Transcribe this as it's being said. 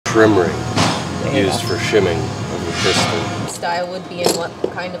trim ring used for shimming of your piston. Style would be in what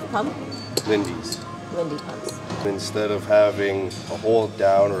kind of pump? Linde's. Linde pumps. Instead of having a hold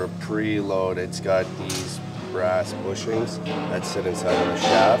down or a preload, it's got these brass bushings that sit inside of the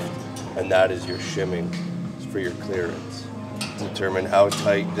shaft, and that is your shimming. It's for your clearance. Determine how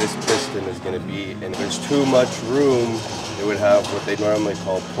tight this piston is going to be, and if there's too much room, it would have what they normally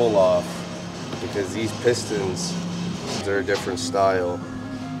call pull-off, because these pistons, they're a different style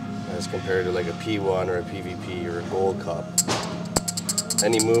as compared to like a P1 or a PVP or a gold cup.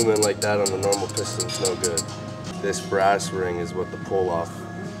 Any movement like that on a normal piston is no good. This brass ring is what the pull-off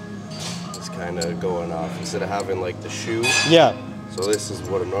is kind of going off. Instead of having like the shoe. Yeah. So this is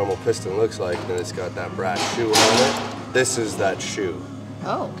what a normal piston looks like, and it's got that brass shoe on it. This is that shoe.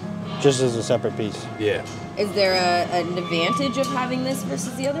 Oh. Just as a separate piece. Yeah. Is there an advantage of having this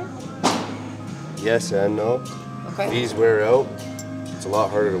versus the other? Yes and no. Okay. These wear out. It's a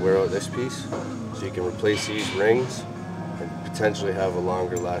lot harder to wear out this piece. So you can replace these rings and potentially have a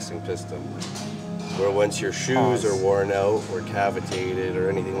longer lasting piston. Where once your shoes are worn out or cavitated or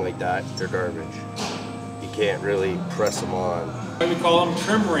anything like that, they're garbage. You can't really press them on. We call them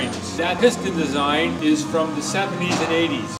trim rings. That piston design is from the 70s and 80s.